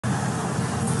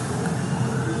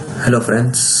Hello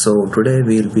friends, so today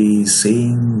we'll be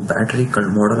seeing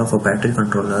model of a battery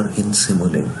controller in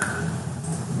Simulink.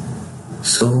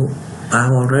 So I've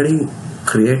already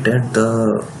created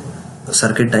the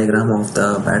circuit diagram of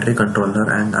the battery controller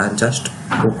and I'll just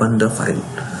open the file.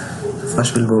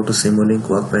 First we'll go to Simulink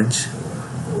workbench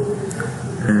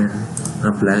and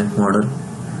a blank model.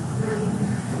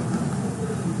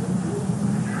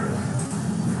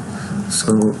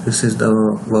 So this is the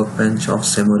workbench of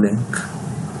Simulink.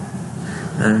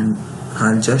 And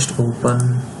I'll just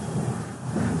open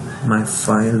my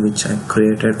file which I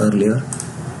created earlier.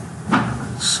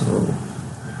 So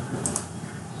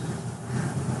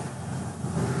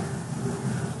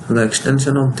the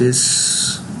extension of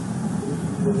this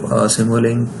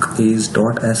Simulink is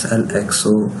 .slx.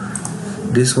 So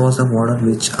this was the model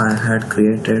which I had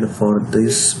created for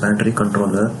this battery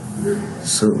controller.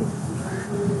 So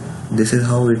this is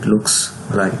how it looks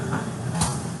like.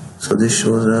 So this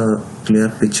shows a clear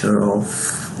picture of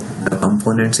the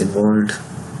components involved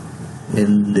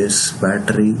in this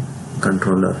battery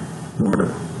controller model.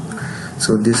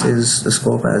 So this is the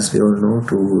scope, as we all know,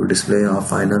 to display our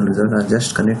final result. I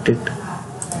just connected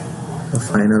the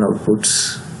final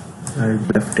outputs and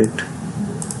left it.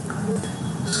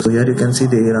 So here you can see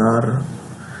there are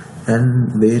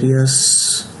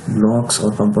various blocks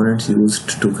or components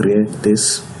used to create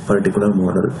this particular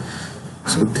model.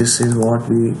 So this is what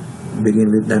we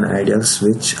begin with: an ideal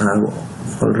switch. I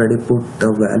have already put the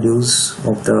values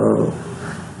of the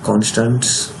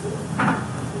constants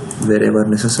wherever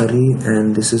necessary,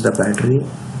 and this is the battery.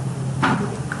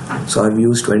 So I've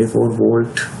used 24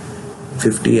 volt,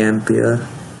 50 ampere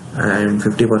and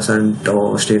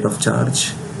 50% state of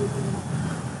charge,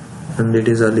 and it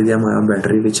is a lithium ion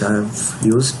battery which I have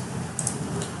used.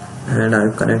 And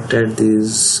I've connected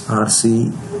this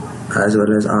RC as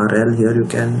well as RL. Here you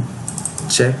can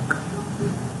check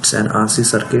it's an RC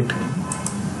circuit,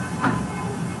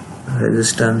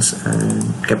 resistance and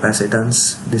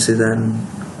capacitance. This is an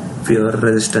pure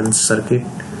resistance circuit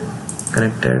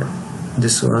connected.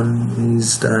 This one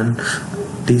is an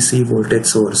DC voltage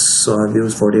source, so I've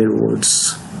used 48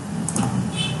 volts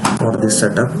for this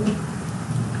setup.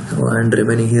 And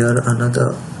remaining here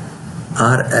another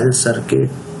RL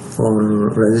circuit for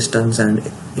resistance and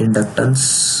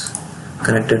inductance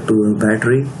connected to a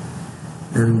battery.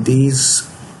 And these,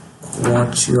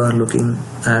 what you are looking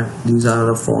at, these are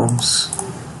the forms,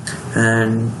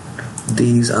 and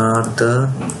these are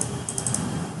the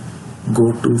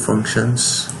go-to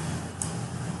functions.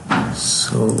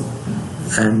 So,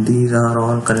 and these are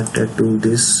all connected to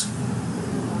this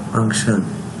function,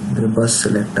 the bus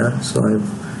selector. So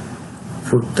I've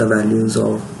put the values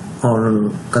of,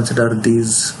 or consider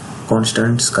these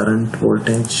constants: current,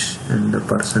 voltage and the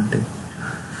percentage.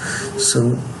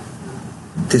 So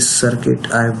this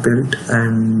circuit I built,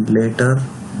 and later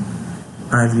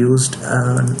I've used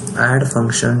an add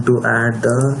function to add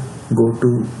the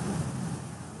go-to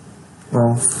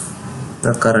of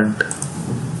the current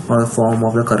or the form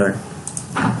of the current.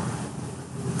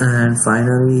 And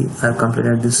finally I've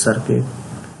completed this circuit,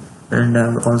 and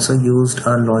I've also used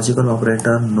a logical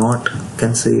operator, not,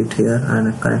 can see it here,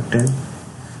 and I connected.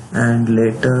 And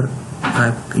later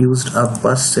I've used a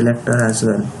bus selector as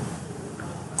well,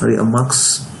 a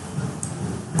mux,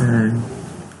 and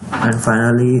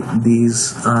finally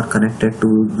these are connected to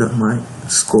my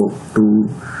scope to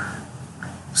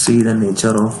see the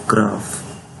nature of graph.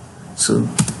 So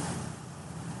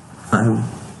I've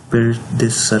built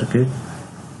this circuit.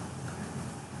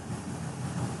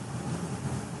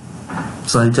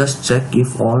 So I'll just check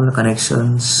if all the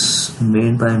connections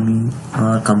made by me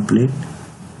are complete.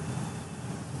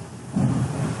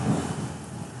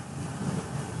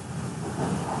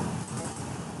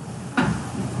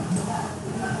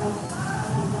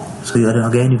 So here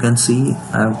again you can see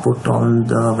I have put all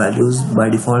the values. By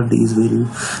default these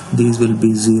will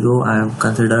be 0. I have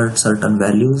considered certain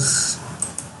values.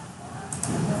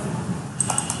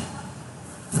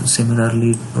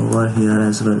 Similarly over here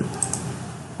as well.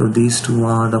 So these two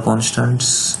are the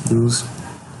constants used,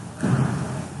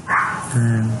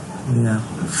 and yeah.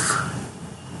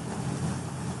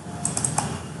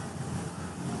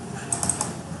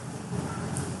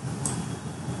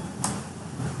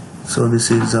 So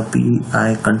this is a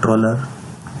PI controller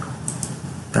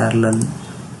parallel.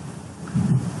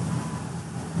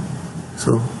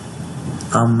 So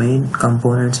our main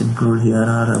components include here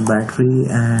are a battery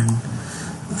and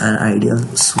an ideal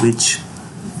switch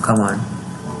command.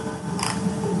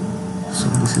 So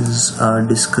this is a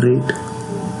discrete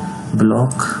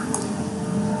block.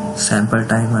 Sample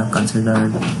time I've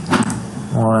considered,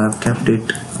 or I've kept it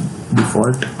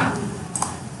default.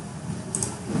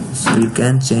 So we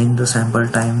can change the sample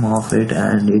time of it,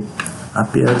 and it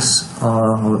appears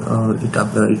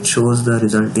it shows the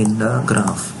result in the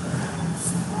graph.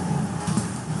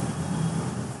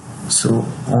 So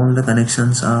all the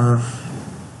connections are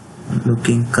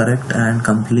looking correct and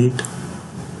complete.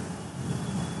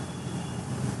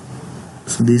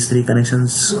 So these three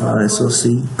connections are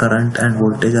SOC, current and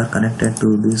voltage are connected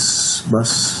to this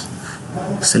bus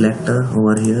selector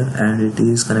over here, and it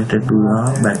is connected to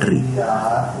a battery.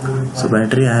 So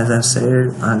battery, as I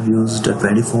said, I've used a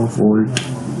 24 volt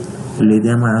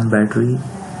lithium ion battery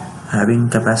having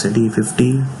capacity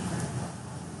 50,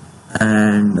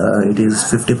 and it is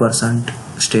 50%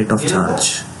 state of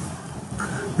charge.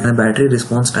 And the battery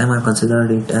response time, I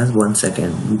considered it as 1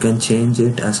 second. You can change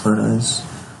it as far as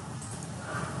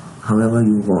however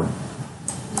you want.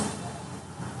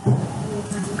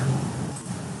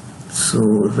 So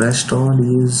rest all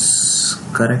is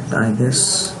correct, I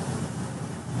guess.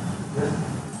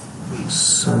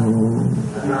 So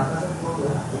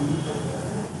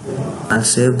I'll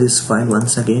save this file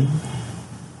once again.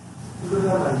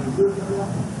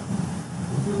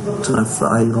 So our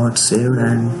file got saved,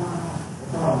 and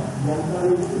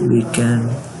we can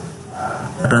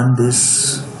run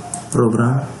this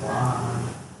program.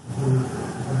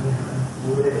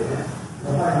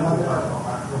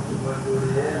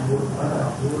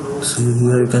 So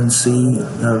here you can see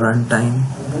the runtime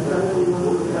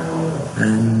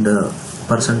and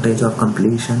percentage of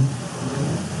completion.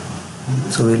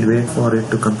 So we'll wait for it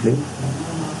to complete.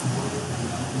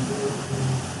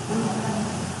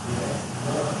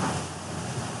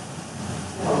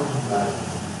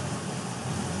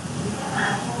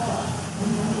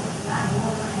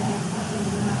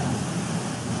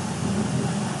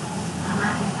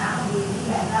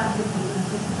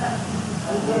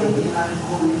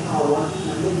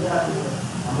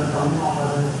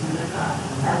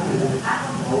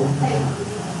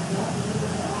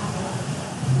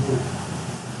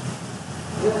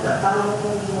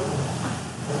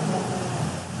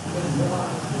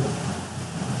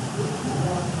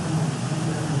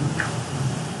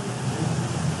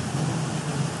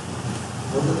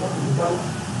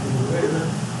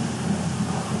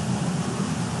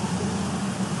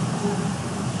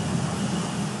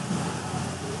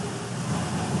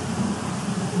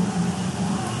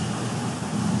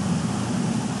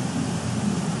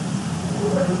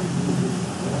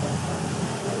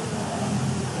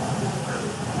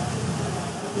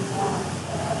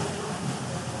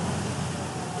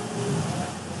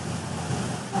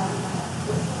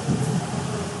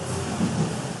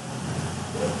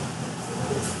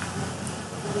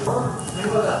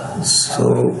 So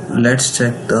let's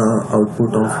check the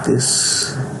output of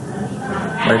this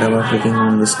by double clicking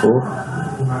on the scope.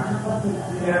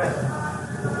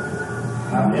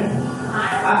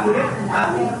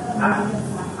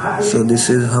 So this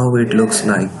is how it looks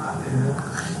like.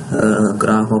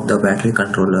 Graph of the battery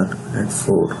controller at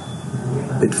 4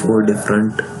 with 4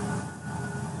 different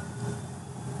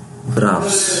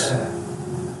graphs.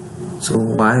 So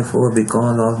why 4?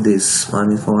 Because of this.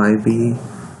 One is for IP,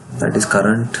 that is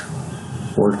current,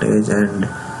 voltage, and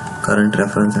current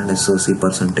reference and SOC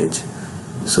percentage.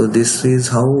 So this is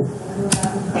how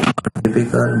a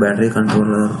typical battery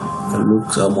controller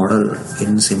looks, a model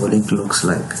in Simulink looks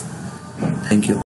like. Thank you.